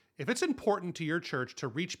if it's important to your church to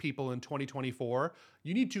reach people in 2024,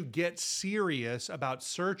 you need to get serious about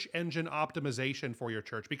search engine optimization for your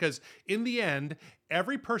church, because in the end,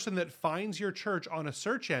 every person that finds your church on a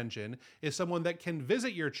search engine is someone that can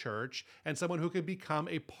visit your church and someone who can become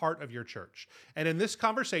a part of your church. And in this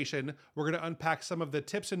conversation, we're going to unpack some of the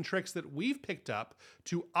tips and tricks that we've picked up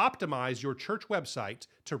to optimize your church website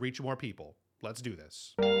to reach more people. Let's do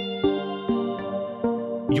this.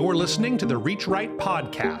 You're listening to the Reach Right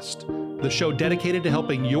podcast, the show dedicated to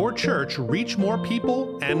helping your church reach more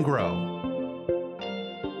people and grow.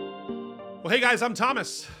 Well, hey guys, I'm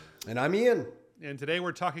Thomas. And I'm Ian. And today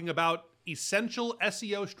we're talking about essential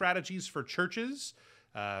SEO strategies for churches.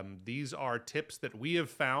 These are tips that we have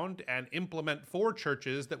found and implement for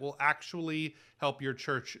churches that will actually help your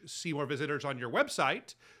church see more visitors on your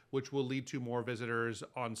website, which will lead to more visitors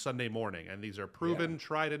on Sunday morning. And these are proven,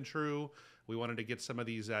 tried and true. We wanted to get some of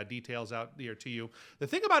these details out there to you. The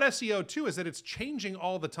thing about SEO too is that it's changing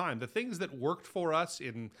all the time. The things that worked for us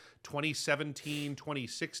in 2017,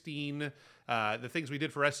 2016, the things we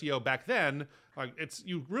did for SEO back then,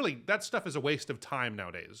 that stuff is a waste of time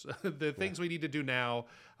nowadays. The things we need to do now,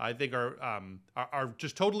 I think, are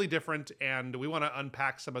just totally different, and we want to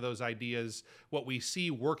unpack some of those ideas, what we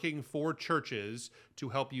see working for churches to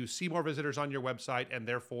help you see more visitors on your website and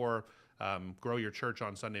therefore grow your church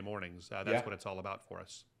on Sunday mornings. That's what it's all about for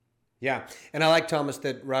us. Yeah, and I like, Thomas,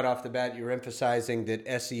 that right off the bat you're emphasizing that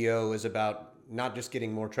SEO is about not just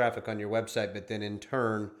getting more traffic on your website, but then in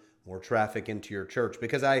turn more traffic into your church.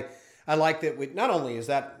 Because I like that not only is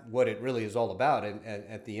that what it really is all about, and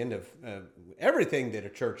at the end of everything that a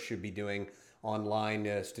church should be doing online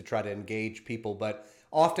is to try to engage people, but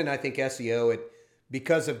often I think SEO,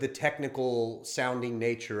 because of the technical sounding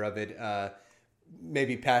nature of it,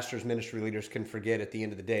 maybe pastors, ministry leaders can forget at the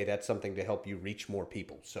end of the day that's something to help you reach more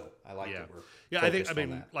people. So I like that we're focused on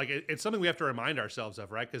that. Like it's something we have to remind ourselves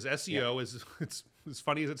of, right? Because SEO is, it's as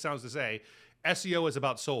funny as it sounds to say, SEO is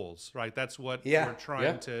about souls, right? That's what we're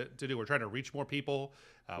trying to do. We're trying to reach more people.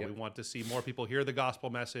 We want to see more people hear the gospel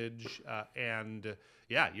message. And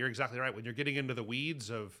you're exactly right. When you're getting into the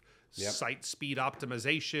weeds of site speed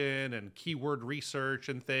optimization and keyword research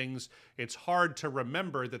and things, it's hard to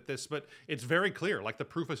remember that but it's very clear, like the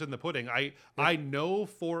proof is in the pudding. I know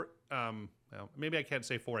for, maybe I can't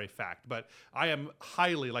say for a fact, but I am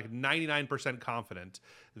highly, like 99% confident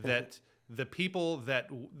that the people that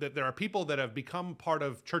there are people that have become part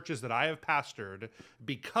of churches that I have pastored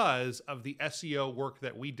because of the SEO work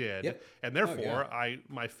that we did. And therefore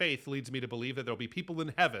my faith leads me to believe that there'll be people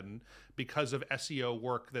in heaven because of SEO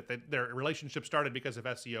work, that their relationship started because of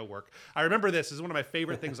SEO work. I remember this is one of my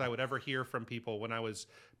favorite things I would ever hear from people when I was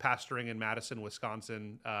pastoring in Madison,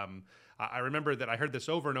 Wisconsin. I remember that I heard this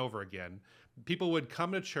over and over again. People would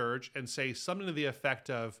come to church and say something to the effect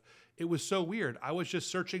of, "It was so weird. I was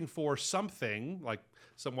just searching for something," like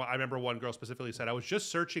I remember one girl specifically said, "I was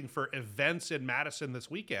just searching for events in Madison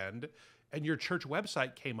this weekend, and your church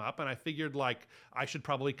website came up, and I figured like I should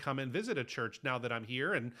probably come and visit a church now that I'm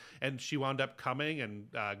here." And she wound up coming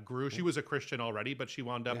and grew. She was a Christian already, but she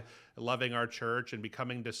wound up loving our church and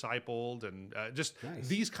becoming discipled. And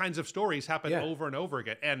these kinds of stories happen over and over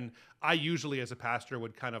again. And I usually, as a pastor,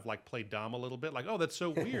 would kind of like play dumb a little bit, like, "Oh, that's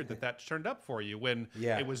so weird that turned up for you," when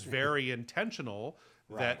it was very intentional.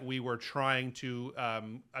 That we were trying to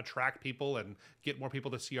attract people and get more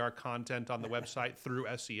people to see our content on the website through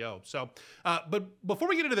SEO. So, but before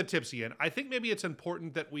we get into the tips, Ian, I think maybe it's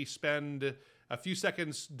important that we spend a few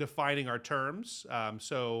seconds defining our terms.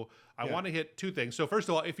 So I want to hit two things. So first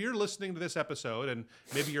of all, if you're listening to this episode and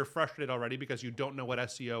maybe you're frustrated already because you don't know what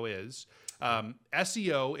SEO is,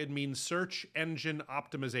 SEO, it means search engine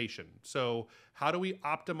optimization. So how do we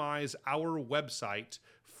optimize our website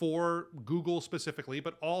for Google specifically,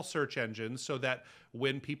 but all search engines, so that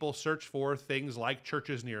when people search for things like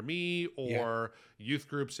churches near me or youth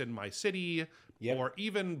groups in my city, or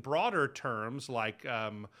even broader terms like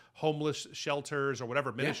homeless shelters or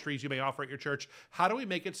whatever ministries you may offer at your church, how do we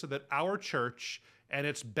make it so that our church and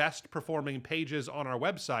its best performing pages on our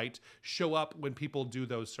website show up when people do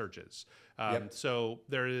those searches? So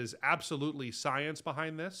there is absolutely science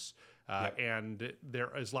behind this. And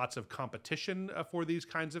there is lots of competition for these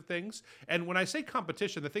kinds of things. And when I say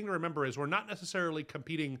competition, the thing to remember is we're not necessarily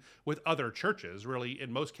competing with other churches. Really,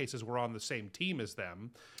 in most cases, we're on the same team as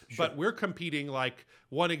them. Sure. But we're competing. Like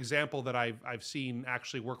one example that I've seen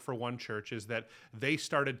actually work for one church is that they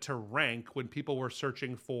started to rank when people were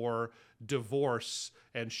searching for divorce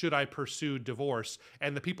and should I pursue divorce?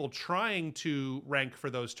 And the people trying to rank for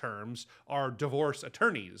those terms are divorce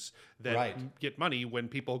attorneys that get money when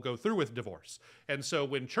people go through with divorce. And so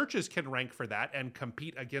when churches can rank for that and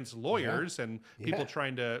compete against lawyers and people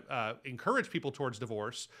trying to encourage people towards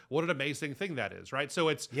divorce, what an amazing thing that is, right?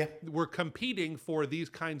 So we're competing for these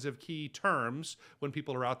kinds of key terms when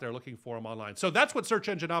people are out there looking for them online. So that's what search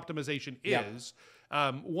engine optimization is.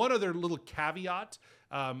 One other little caveat,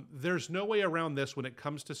 there's no way around this when it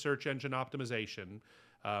comes to search engine optimization.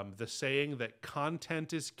 The saying that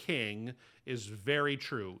content is king is very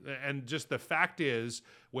true. And just the fact is,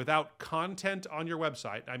 without content on your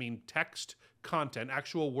website, I mean text content,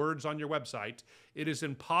 actual words on your website, it is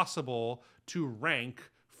impossible to rank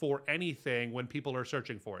for anything when people are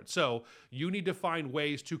searching for it. So you need to find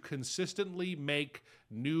ways to consistently make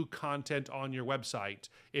new content on your website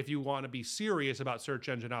if you want to be serious about search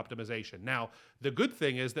engine optimization. Now, the good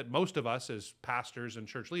thing is that most of us as pastors and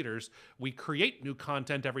church leaders, we create new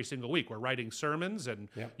content every single week. We're writing sermons, and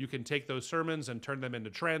you can take those sermons and turn them into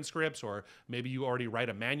transcripts, or maybe you already write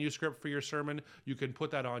a manuscript for your sermon. You can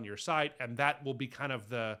put that on your site, and that will be kind of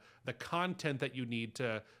the content that you need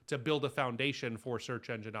to build a foundation for search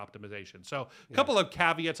engine optimization. So a couple of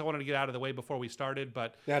caveats I wanted to get out of the way before we started,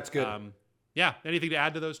 but that's good. Anything to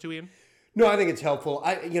add to those two, Ian? No, I think it's helpful.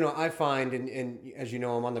 I find, and as you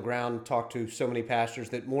know, I'm on the ground, talk to so many pastors,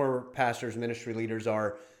 that more pastors, ministry leaders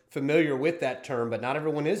are familiar with that term, but not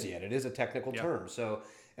everyone is yet. It is a technical term. So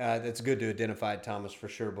that's good to identify it, Thomas, for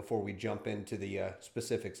sure, before we jump into the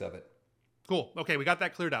specifics of it. Cool. Okay, we got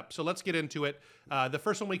that cleared up. So let's get into it. The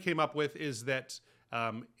first one we came up with is that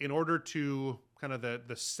in order to kind of the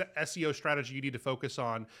SEO strategy you need to focus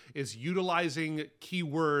on is utilizing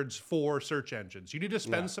keywords for search engines. You need to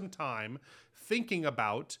spend some time thinking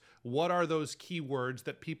about what are those keywords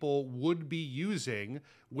that people would be using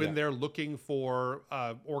when they're looking for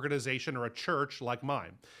an organization or a church like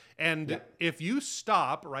mine. And if you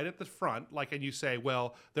stop right at the front, and you say,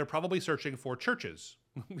 well, they're probably searching for churches.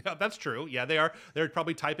 Yeah, that's true. Yeah, they are. They're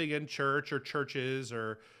probably typing in church or churches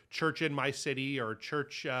or church in my city or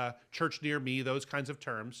church near me, those kinds of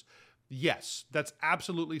terms. Yes, that's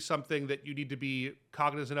absolutely something that you need to be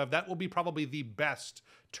cognizant of. That will be probably the best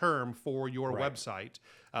term for your website.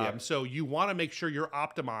 So you want to make sure you're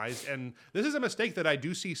optimized. And this is a mistake that I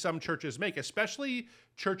do see some churches make, especially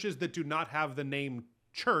churches that do not have the name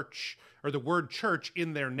church or the word church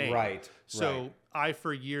in their name. So I,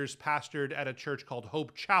 for years, pastored at a church called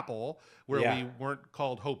Hope Chapel, where we weren't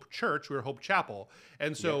called Hope Church, we were Hope Chapel.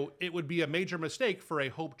 And so it would be a major mistake for a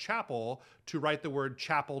Hope Chapel to write the word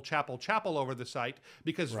chapel, chapel, chapel over the site,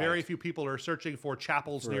 because very few people are searching for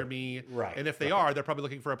chapels near me. And if they are, they're probably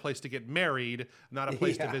looking for a place to get married, not a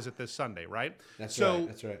place to visit this Sunday, right? That's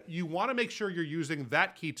right. You want to make sure you're using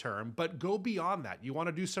that key term, but go beyond that. You want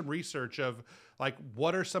to do some research of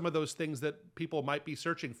what are some of those things that people might be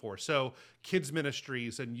searching for? So kids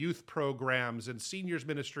ministries and youth programs and seniors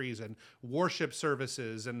ministries and worship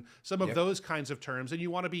services and some of those kinds of terms. And you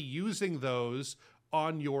want to be using those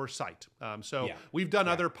on your site. We've done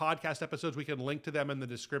other podcast episodes. We can link to them in the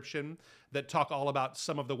description that talk all about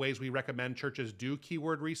some of the ways we recommend churches do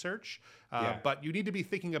keyword research. But you need to be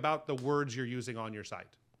thinking about the words you're using on your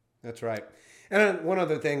site. That's right. And one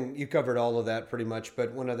other thing, you covered all of that pretty much,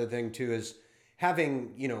 but one other thing too is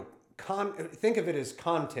having, think of it as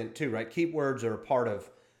content too, right? Keywords are a part of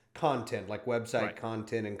content, like website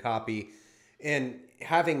content and copy, and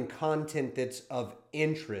having content that's of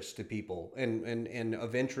interest to people, and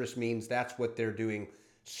of interest means that's what they're doing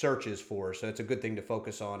searches for. So it's a good thing to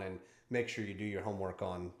focus on and make sure you do your homework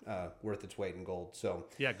on, worth its weight in gold. So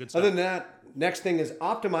good stuff. Other than that, next thing is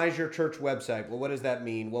optimize your church website. Well, what does that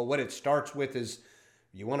mean? Well, what it starts with is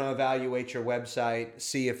you want to evaluate your website,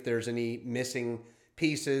 see if there's any missing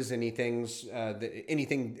pieces, anything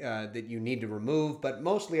that you need to remove, but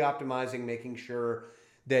mostly optimizing, making sure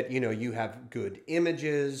that you have good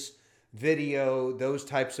images, video, those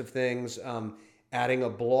types of things. Adding a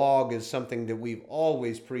blog is something that we've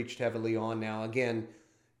always preached heavily on. Now, again,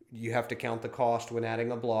 you have to count the cost when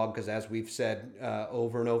adding a blog, because as we've said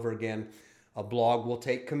over and over again, a blog will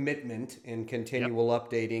take commitment and continual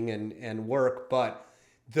updating and work, but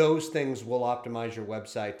those things will optimize your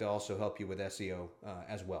website to also help you with SEO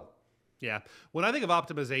as well. Yeah. When I think of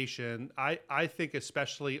optimization, I think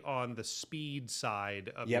especially on the speed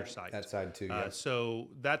side of your site. That side too. So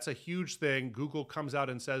that's a huge thing. Google comes out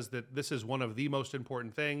and says that this is one of the most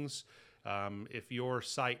important things. If your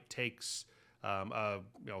site takes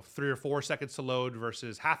 3 or 4 seconds to load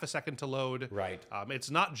versus half a second to load.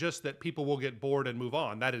 It's not just that people will get bored and move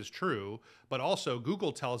on. That is true. But also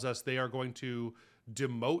Google tells us they are going to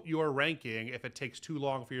demote your ranking if it takes too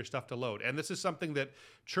long for your stuff to load. And this is something that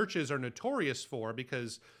churches are notorious for,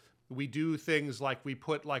 because we do things like we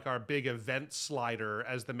put like our big event slider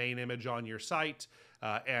as the main image on your site.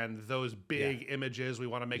 And those big images, we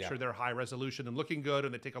want to make sure they're high resolution and looking good,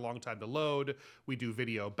 and they take a long time to load. We do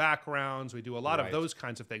video backgrounds. We do a lot of those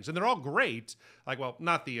kinds of things. And they're all great. Like, well,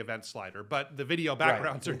 not the event slider, but the video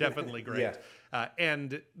backgrounds are definitely great.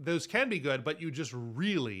 And those can be good, but you just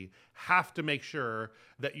really have to make sure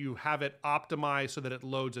that you have it optimized so that it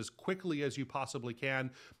loads as quickly as you possibly can.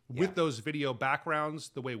 With those video backgrounds,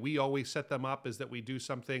 the way we always set them up is that we do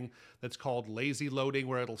something that's called lazy loading,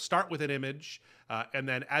 where it'll start with an image, and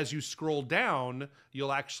then as you scroll down,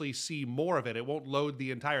 you'll actually see more of it. It won't load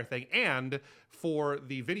the entire thing. And for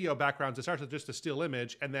the video backgrounds, it starts with just a still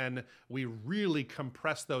image, and then we really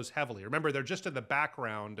compress those heavily. Remember, they're just in the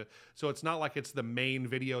background, so it's not like it's the main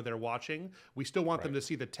video they're watching. We still want them to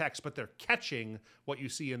see the text, but they're catching what you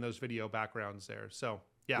see in those video backgrounds there. So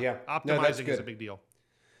optimizing is a big deal.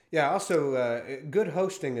 Yeah, also good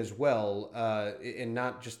hosting as well, and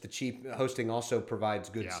not just the cheap hosting also provides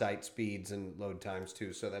good site speeds and load times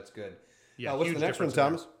too, so that's good. Yeah, what's the next one,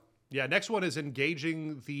 Thomas? Yeah, next one is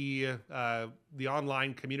engaging the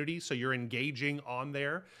online community. So you're engaging on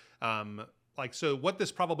there. So what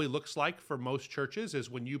this probably looks like for most churches is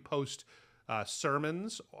when you post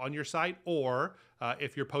sermons on your site, or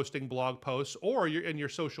if you're posting blog posts, or you're in your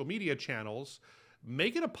social media channels,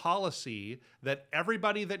 make it a policy that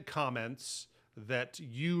everybody that comments, that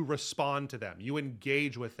you respond to them, you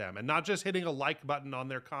engage with them, and not just hitting a like button on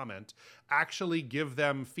their comment. Actually give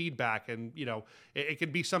them feedback, and it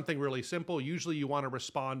can be something really simple. Usually you want to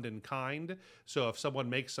respond in kind. So if someone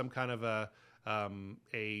makes some kind of a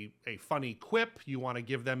funny quip, you want to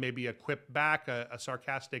give them maybe a quip back, a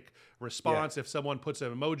sarcastic response. If someone puts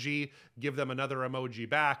an emoji, give them another emoji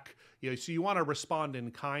back. So you want to respond in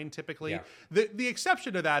kind typically. The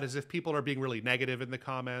exception to that is if people are being really negative in the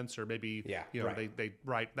comments, or maybe they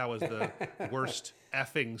write, "That was the worst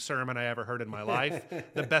effing sermon I ever heard in my life."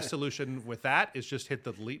 The best solution with that is just hit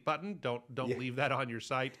the delete button. Don't leave that on your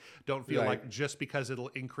site. Don't feel like just because it'll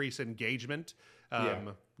increase engagement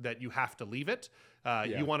that you have to leave it.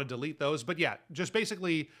 You want to delete those. But just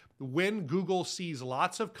basically, when Google sees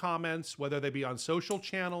lots of comments, whether they be on social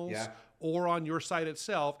channels or on your site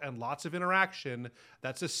itself, and lots of interaction,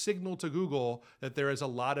 that's a signal to Google that there is a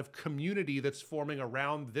lot of community that's forming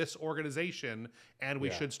around this organization, and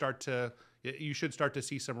you should start to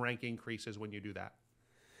see some rank increases when you do that.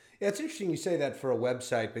 Yeah, it's interesting you say that for a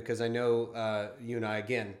website, because I know you and I,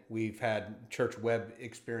 again, we've had church web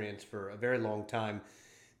experience for a very long time.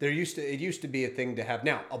 It used to be a thing to have.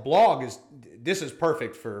 Now, a blog this is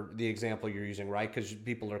perfect for the example you're using, right? Because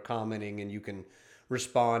people are commenting and you can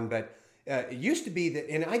respond. But it used to be that,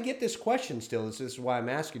 and I get this question still. This is why I'm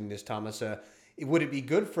asking this, Thomas. Would it be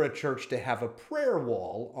good for a church to have a prayer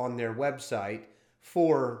wall on their website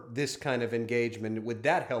for this kind of engagement? Would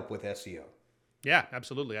that help with SEO? Yeah,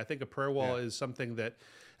 absolutely. I think a prayer wall is something that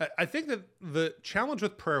I think that the challenge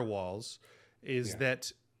with prayer walls is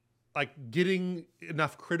that, like, getting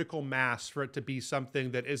enough critical mass for it to be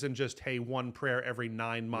something that isn't just, hey, one prayer every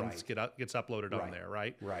 9 months gets uploaded on there,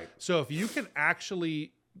 right? Right. So if you can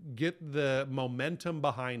actually get the momentum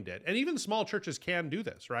behind it, and even small churches can do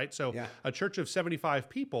this, right? So a church of 75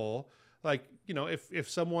 people, like, if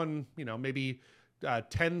someone, maybe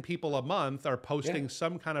 10 people a month are posting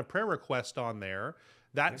some kind of prayer request on there,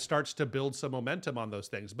 that starts to build some momentum on those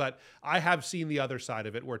things. But I have seen the other side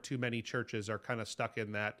of it, where too many churches are kind of stuck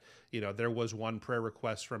in that, there was one prayer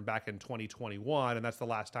request from back in 2021, and that's the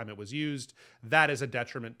last time it was used. That is a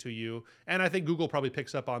detriment to you. And I think Google probably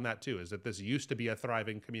picks up on that too, is that this used to be a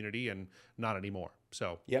thriving community and not anymore.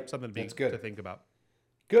 So something to think about.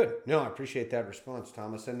 Good. No, I appreciate that response,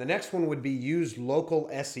 Thomas. And the next one would be use local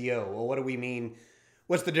SEO. Well, what do we mean?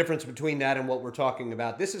 What's the difference between that and what we're talking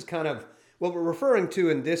about? This is kind of what we're referring to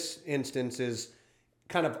in this instance is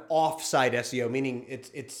kind of off-site SEO, meaning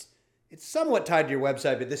it's somewhat tied to your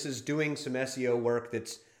website, but this is doing some SEO work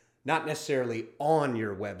that's not necessarily on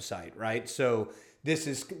your website, right? So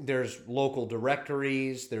there's local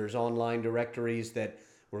directories, there's online directories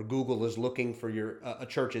where Google is looking for a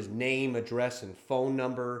church's name, address, and phone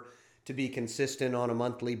number to be consistent on a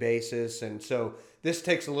monthly basis. And so this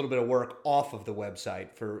takes a little bit of work off of the website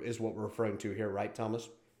is what we're referring to here, right, Thomas?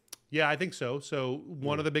 Yeah, I think so. So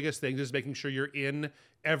one of the biggest things is making sure you're in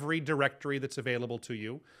every directory that's available to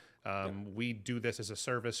you. We do this as a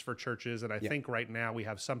service for churches, and I think right now we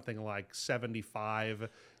have something like 75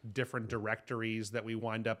 different directories that we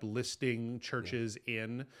wind up listing churches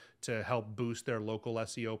in to help boost their local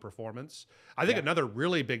SEO performance. I think another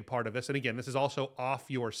really big part of this, and again, this is also off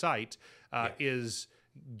your site, is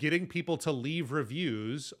getting people to leave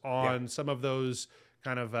reviews on some of those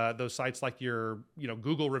kind of those sites like your,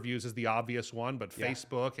 Google reviews is the obvious one, but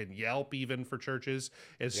Facebook and Yelp even for churches.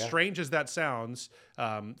 As strange as that sounds,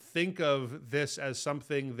 think of this as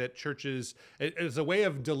something that churches, as a way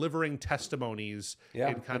of delivering testimonies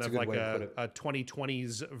in kind of like a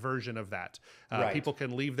 2020s version of that. People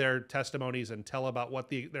can leave their testimonies and tell about what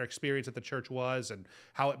their experience at the church was and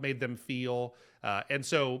how it made them feel. And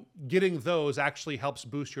so getting those actually helps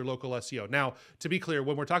boost your local SEO. Now, to be clear,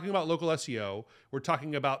 when we're talking about local SEO, we're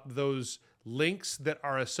talking about those links that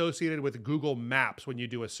are associated with Google Maps when you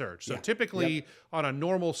do a search. So typically on a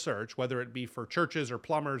normal search, whether it be for churches or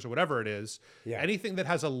plumbers or whatever it is, anything that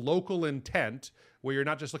has a local intent where you're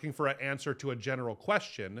not just looking for an answer to a general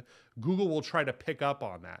question, Google will try to pick up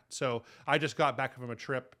on that. So I just got back from a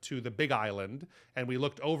trip to the Big Island, and we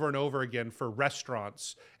looked over and over again for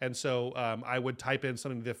restaurants. And so I would type in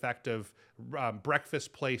something to the effect of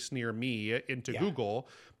breakfast place near me into Google,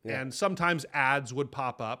 and sometimes ads would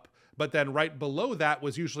pop up. But then right below that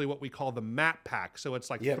was usually what we call the map pack. So it's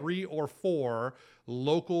like 3 or 4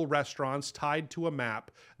 local restaurants tied to a map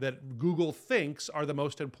that Google thinks are the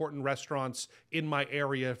most important restaurants in my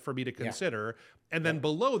area for me to consider. And then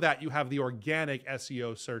below that, you have the organic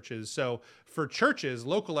SEO searches. So for churches,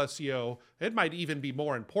 local SEO, it might even be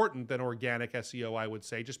more important than organic SEO, I would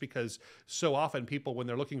say, just because so often people, when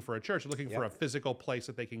they're looking for a church, are looking for a physical place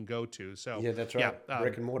that they can go to. So that's right.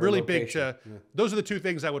 Brick and mortar really location. big those are the 2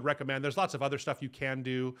 things I would recommend. There's lots of other stuff you can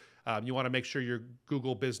do. You want to make sure your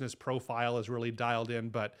Google business profile is really dialed in.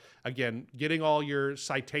 But again, getting all your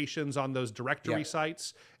citations on those directory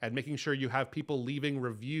sites and making sure you have people leaving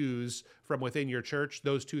reviews from within your church,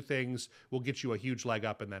 those 2 things will get you a huge leg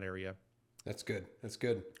up in that area. That's good. That's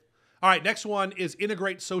good. All right, next one is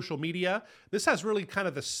integrate social media. This has really kind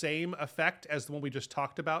of the same effect as the one we just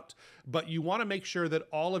talked about, but you want to make sure that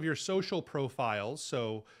all of your social profiles,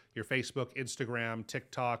 so your Facebook, Instagram,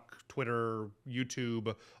 TikTok, Twitter,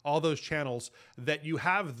 YouTube, all those channels, that you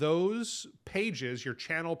have those pages, your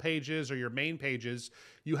channel pages or your main pages,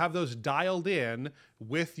 you have those dialed in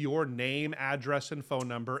with your name, address, and phone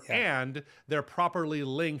number, and they're properly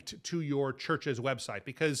linked to your church's website,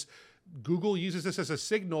 because Google uses this as a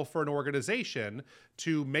signal for an organization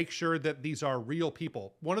to make sure that these are real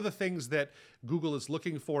people. One of the things that Google is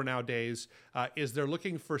looking for nowadays is they're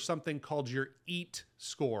looking for something called your EAT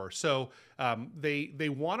score. So they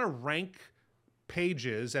want to rank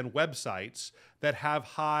pages and websites that have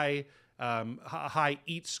high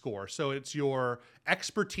EAT score. So it's your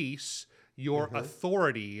expertise, your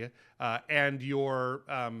authority, and your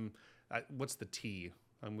what's the T?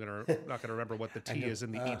 I'm not gonna remember what the T is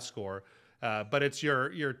in the EAT score, but it's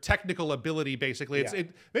your technical ability. Basically,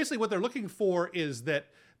 basically what they're looking for is that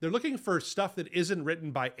they're looking for stuff that isn't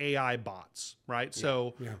written by AI bots, right?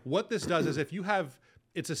 So what this does is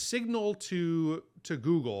it's a signal to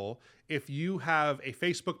Google if you have a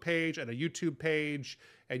Facebook page and a YouTube page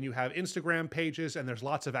and you have Instagram pages and there's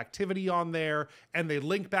lots of activity on there and they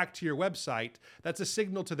link back to your website, that's a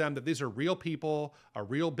signal to them that these are real people, a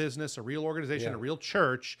real business, a real organization, a real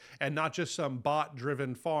church, and not just some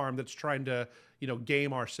bot-driven farm that's trying to,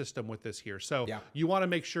 game our system with this here. So you want to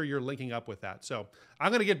make sure you're linking up with that. So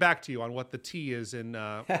I'm going to get back to you on what the T is in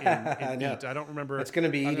EAT. I don't remember. It's going to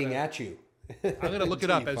be eating at you. I'm going to look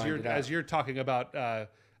it up as you're talking about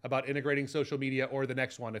integrating social media, or the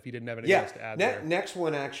next one if you didn't have anything else to add. There. Next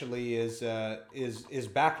one actually is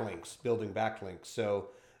backlinks, building backlinks. So,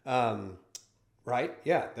 right?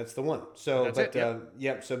 Yeah, that's the one. So,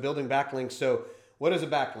 so building backlinks. So, what is a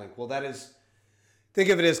backlink? Well, think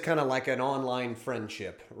of it as kind of like an online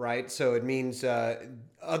friendship, right? So it means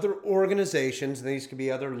other organizations, and these could be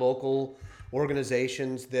other local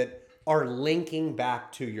organizations that are linking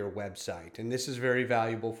back to your website. And this is very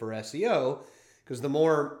valuable for SEO, because the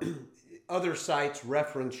more other sites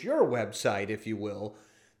reference your website, if you will,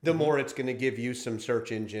 the more it's going to give you some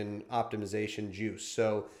search engine optimization juice.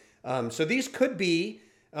 So these could be,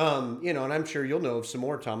 and I'm sure you'll know of some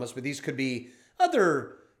more, Thomas, but these could be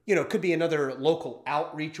other, could be another local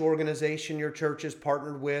outreach organization your church is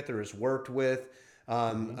partnered with or has worked with,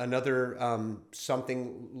 another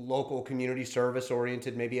something local community service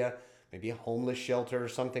oriented, maybe a homeless shelter or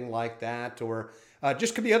something like that, or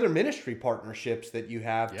just could be other ministry partnerships that you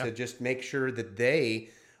have to just make sure that they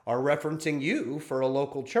are referencing you for a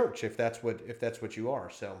local church if that's what you are.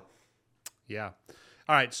 So, yeah.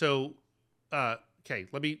 All right. So, okay,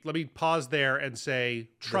 let me pause there and say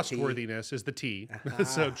trustworthiness is the T.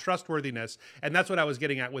 So trustworthiness, and that's what I was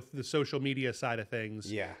getting at with the social media side of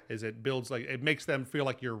things. Yeah, is it builds it makes them feel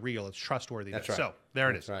like you're real. It's trustworthiness. That's right. So there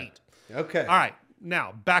it is. Right. Eat. Okay. All right.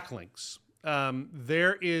 Now backlinks.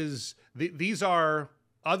 There is these are,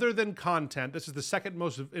 other than content, this is the second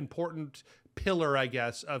most important pillar, I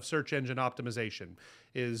guess, of search engine optimization.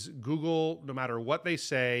 Is Google, no matter what they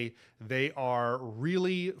say, they are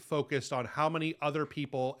really focused on how many other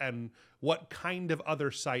people and what kind of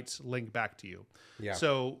other sites link back to you. Yeah.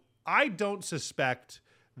 So I don't suspect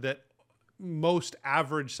that most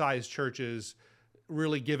average sized churches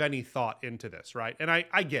really give any thought into this, right? And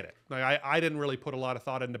I get it. Like I didn't really put a lot of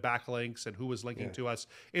thought into backlinks and who was linking to us.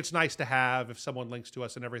 It's nice to have if someone links to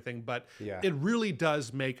us and everything, but it really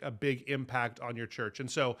does make a big impact on your church.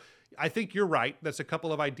 And so I think you're right. That's a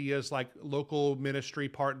couple of ideas like local ministry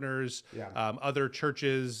partners, other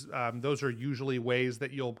churches. Those are usually ways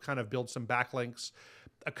that you'll kind of build some backlinks.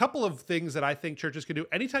 A couple of things that I think churches can do.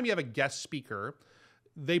 Anytime you have a guest speaker,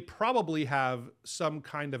 they probably have some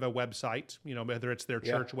kind of a website, whether it's their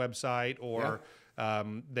church website or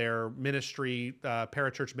their ministry,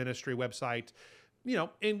 parachurch ministry website,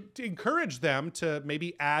 and to encourage them to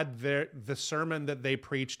maybe add the sermon that they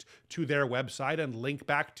preached to their website and link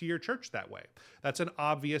back to your church that way. That's an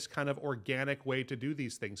obvious kind of organic way to do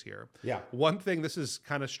these things here. Yeah. One thing, this is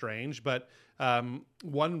kind of strange, but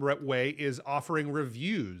one way is offering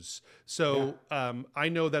reviews. So I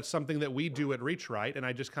know that's something that we do at Reach Right, and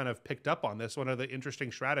I just kind of picked up on this. One of the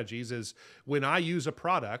interesting strategies is when I use a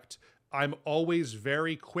product, I'm always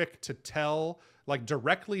very quick to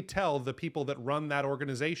directly tell the people that run that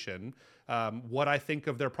organization what I think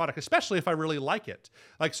of their product, especially if I really like it.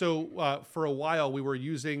 For a while, we were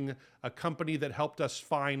using a company that helped us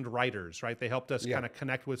find writers, right? They helped us kind of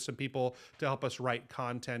connect with some people to help us write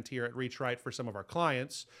content here at Reach Right for some of our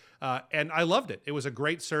clients. And I loved it. It was a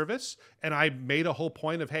great service. And I made a whole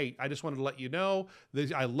point of, hey, I just wanted to let you know,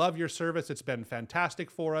 I love your service. It's been fantastic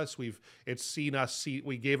for us. We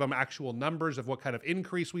gave them actual numbers of what kind of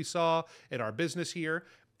increase we saw in our business here.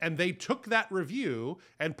 And they took that review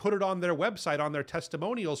and put it on their website, on their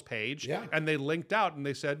testimonials page, and they linked out and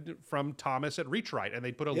they said from Thomas at Reach Right, and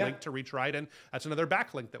they put a link to Reach Right, and that's another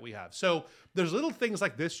backlink that we have. So there's little things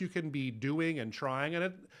like this you can be doing and trying,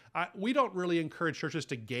 and we don't really encourage churches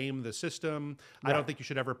to game the system. I don't think you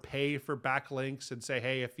should ever pay for backlinks and say,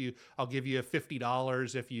 hey, I'll give you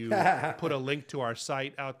 $50 if you put a link to our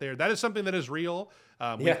site out there. That is something that is real.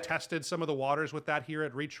 We've tested some of the waters with that here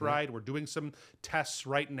at Reach Right. We're doing some tests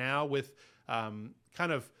right now with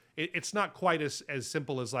it's not quite as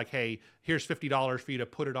simple as like, hey, here's $50 for you to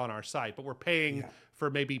put it on our site, but we're paying for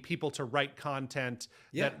maybe people to write content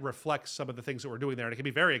that reflects some of the things that we're doing there. And it can be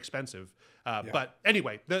very expensive. But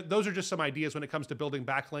anyway, those are just some ideas when it comes to building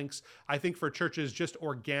backlinks. I think for churches, just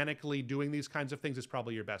organically doing these kinds of things is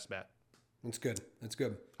probably your best bet. That's good. That's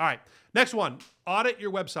good. All right. Next one, audit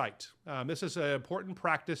your website. This is an important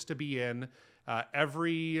practice to be in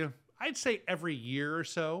I'd say every year or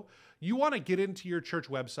so. You want to get into your church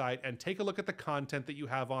website and take a look at the content that you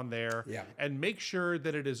have on there and make sure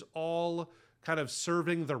that it is all kind of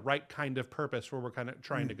serving the right kind of purpose where we're kind of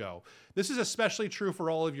trying to go. This is especially true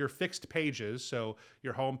for all of your fixed pages. So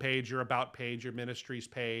your home page, your about page, your ministries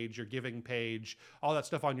page, your giving page, all that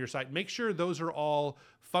stuff on your site. Make sure those are all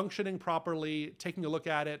functioning properly, taking a look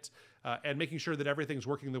at it, and making sure that everything's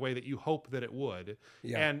working the way that you hope that it would.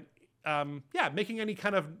 And making any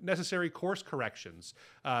kind of necessary course corrections.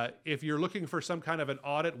 If you're looking for some kind of an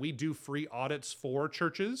audit, we do free audits for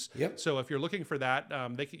churches. So if you're looking for that,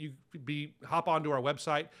 hop onto our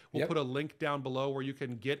website. We'll put a link down below where you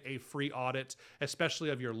can get a free audit, especially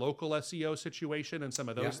of your local SEO situation and some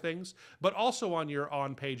of those things, but also on your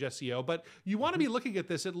on-page SEO. But you want to be looking at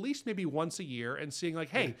this at least maybe once a year and seeing like,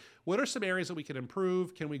 hey, what are some areas that we can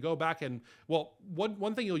improve? Can we go back and,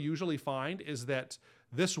 one thing you'll usually find is that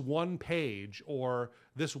this one page or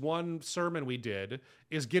this one sermon we did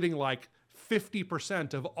is getting like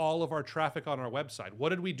 50% of all of our traffic on our website. What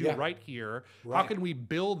did we do right here? How can we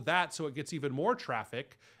build that so it gets even more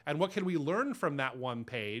traffic? And what can we learn from that one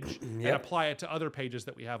page and apply it to other pages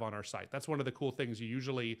that we have on our site? That's one of the cool things you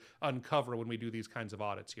usually uncover when we do these kinds of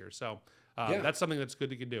audits here. So that's something that's good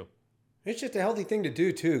to do. It's just a healthy thing to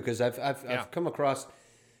do too, because I've come across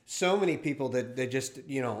so many people that they just,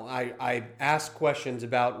 I ask questions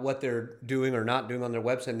about what they're doing or not doing on their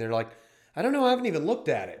website, and they're like, I don't know, I haven't even looked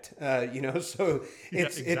at it. So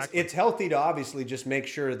it's healthy to obviously just make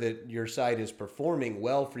sure that your site is performing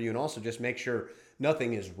well for you, and also just make sure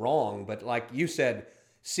nothing is wrong, but like you said,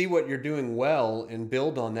 see what you're doing well and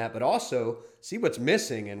build on that, but also see what's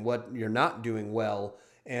missing and what you're not doing well,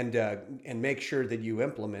 and make sure that you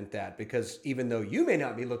implement that, because even though you may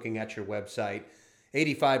not be looking at your website,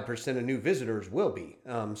 85% of new visitors will be.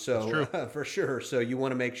 For sure. So you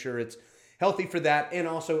want to make sure it's healthy for that. And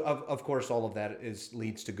also, of course, all of that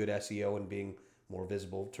leads to good SEO and being more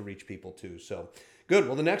visible to reach people too. So good.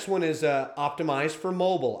 Well, the next one is optimize for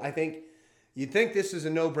mobile. I think you'd think this is a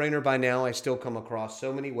no-brainer by now. I still come across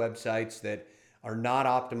so many websites that are not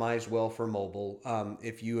optimized well for mobile.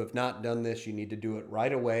 If you have not done this, you need to do it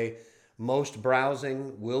right away. Most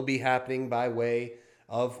browsing will be happening by way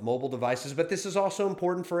of mobile devices, but this is also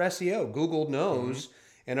important for SEO. Google knows,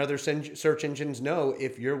 and other search engines know,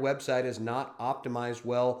 if your website is not optimized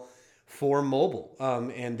well for mobile,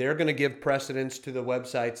 and they're going to give precedence to the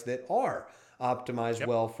websites that are optimized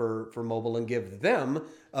well for mobile and give them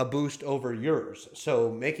a boost over yours.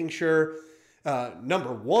 So making sure,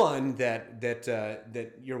 number one,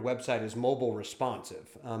 that your website is mobile responsive.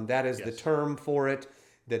 That is the term for it,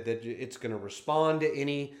 that it's going to respond to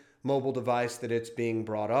any mobile device that it's being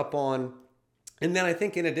brought up on. And then I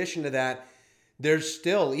think in addition to that, there's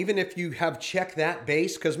still, even if you have checked that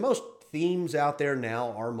base, because most themes out there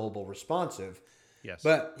now are mobile responsive,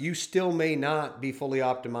 but you still may not be fully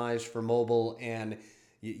optimized for mobile. And,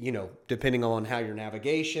 you know, depending on how your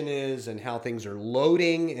navigation is and how things are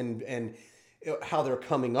loading and how they're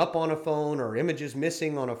coming up on a phone, or images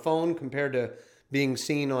missing on a phone compared to being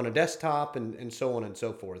seen on a desktop, and so on and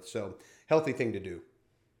so forth. So healthy thing to do.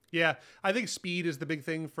 Yeah, I think speed is the big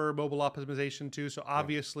thing for mobile optimization too. So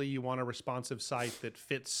obviously you want a responsive site that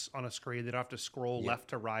fits on a screen. They don't have to scroll left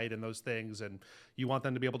to right and those things. And you want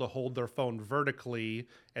them to be able to hold their phone vertically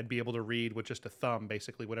and be able to read with just a thumb,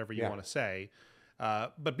 basically whatever you want to say.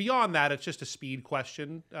 But beyond that, it's just a speed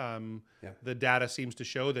question. The data seems to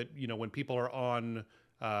show that, you know, when people are on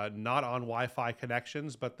not on Wi-Fi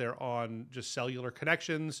connections, but they're on just cellular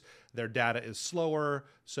connections, their data is slower.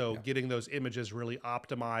 So getting those images really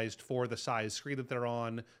optimized for the size screen that they're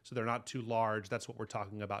on, so they're not too large. That's what we're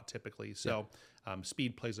talking about typically. So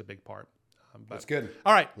speed plays a big part. That's good.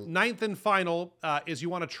 All right. Ninth and final is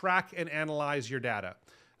you want to track and analyze your data.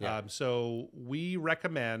 So we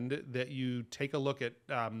recommend that you take a look at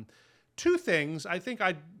two things. I think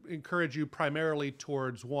I'd encourage you primarily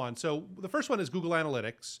towards one. So the first one is Google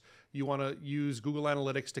Analytics. You want to use Google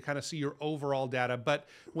Analytics to kind of see your overall data. But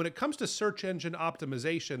when it comes to search engine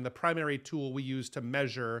optimization, the primary tool we use to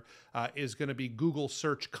measure is going to be Google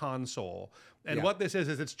Search Console. And what this is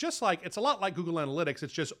it's a lot like Google Analytics.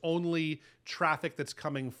 It's just only traffic that's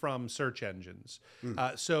coming from search engines.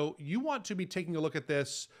 So you want to be taking a look at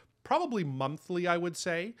this probably monthly, I would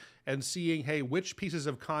say, and seeing, hey, which pieces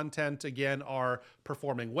of content, again, are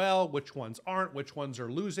performing well, which ones aren't, which ones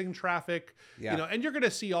are losing traffic, you know, and you're going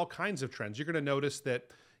to see all kinds of trends. You're going to notice that,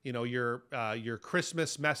 you know, your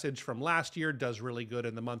Christmas message from last year does really good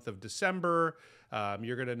in the month of December.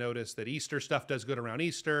 You're going to notice that Easter stuff does good around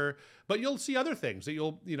Easter, but you'll see other things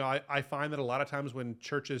that I find that a lot of times when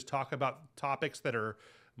churches talk about topics that are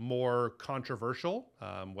more controversial,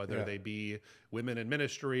 whether they be women in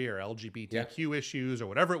ministry or LGBTQ issues or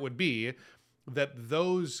whatever it would be, that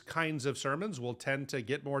those kinds of sermons will tend to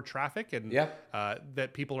get more traffic, and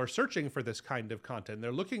that people are searching for this kind of content.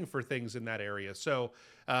 They're looking for things in that area. So,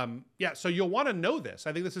 so you'll want to know this.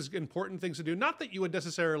 I think this is important things to do. Not that you would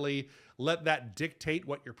necessarily let that dictate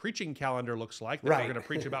what your preaching calendar looks like, that we're going to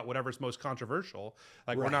preach about whatever's most controversial.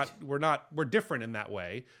 Like we're different in that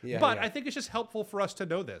way. But I think it's just helpful for us to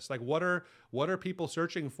know this. Like what are people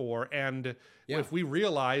searching for? And if we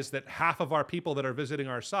realize that half of our people that are visiting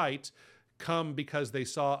our site come because they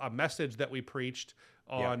saw a message that we preached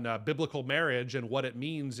on biblical marriage and what it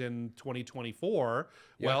means in 2024,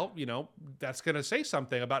 well, you know, that's going to say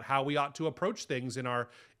something about how we ought to approach things in our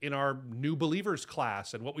new believers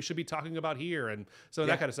class and what we should be talking about here, and so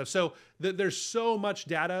that kind of stuff. So there's so much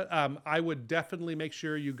data. I would definitely make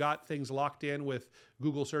sure you got things locked in with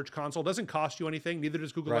Google Search Console. It doesn't cost you anything. Neither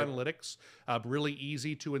does Google Analytics. Really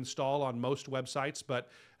easy to install on most websites, but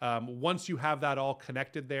once you have that all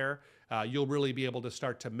connected there, you'll really be able to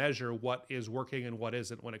start to measure what is working and what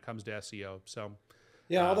isn't when it comes to SEO. So,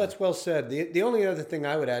 all that's well said. The only other thing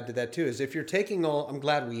I would add to that too is if you're taking I'm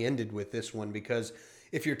glad we ended with this one, because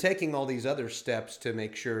if you're taking all these other steps to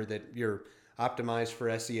make sure that you're optimized for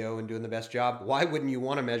SEO and doing the best job, why wouldn't you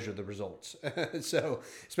want to measure the results? So,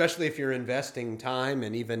 especially if you're investing time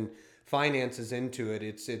and even finances into it,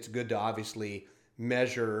 it's good to obviously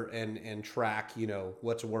measure and track, you know,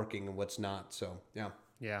 what's working and what's not. So,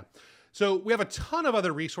 yeah. So we have a ton of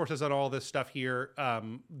other resources on all this stuff here.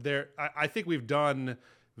 I think we've done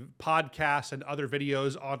podcasts and other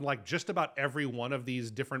videos on like just about every one of these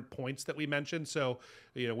different points that we mentioned. So,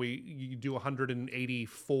 you do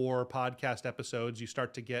 184 podcast episodes. You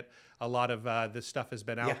start to get a lot of this stuff has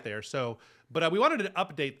been out there. So, but we wanted to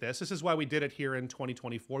update this. This is why we did it here in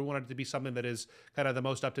 2024. We wanted it to be something that is kind of the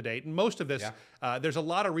most up to date. And most of this, there's a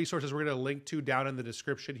lot of resources we're going to link to down in the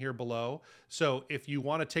description here below. So if you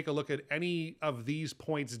want to take a look at any of these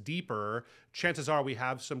points deeper, chances are we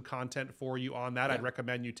have some content for you on that. I'd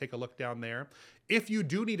recommend you take a look down there. If you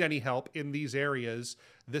do need any help in these areas,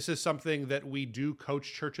 this is something that we do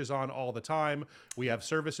coach churches on all the time. We have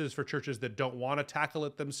services for churches that don't want to tackle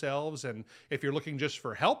it themselves. And if you're looking just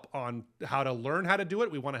for help on how to learn how to do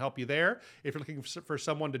it, we want to help you there. If you're looking for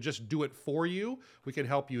someone to just do it for you, we can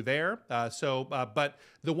help you there. But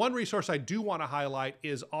the one resource I do want to highlight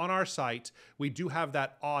is on our site, we do have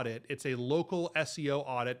that audit. It's a local SEO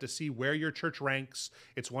audit to see where your church ranks.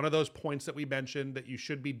 It's one of those points that we mentioned that you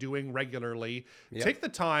should be doing regularly. Take the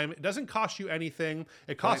time. It doesn't cost you anything.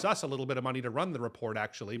 It costs us a little bit of money to run the report,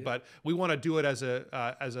 actually, but we want to do it as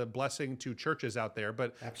a blessing to churches out there.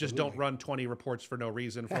 But just don't run 20 reports for no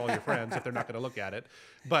reason for all your friends if they're not going to look at it.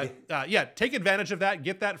 But take advantage of that.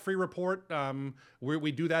 Get that free report.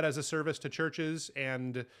 We do that as a service to churches.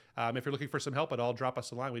 And if you're looking for some help at all, drop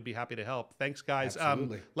us a line. We'd be happy to help. Thanks, guys.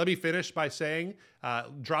 Let me finish by saying,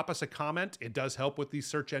 drop us a comment. It does help with these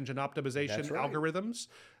search engine optimization algorithms.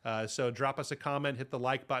 So drop us a comment, hit the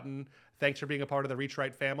like button. Thanks for being a part of the Reach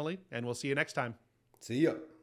Right family, and we'll see you next time. See ya.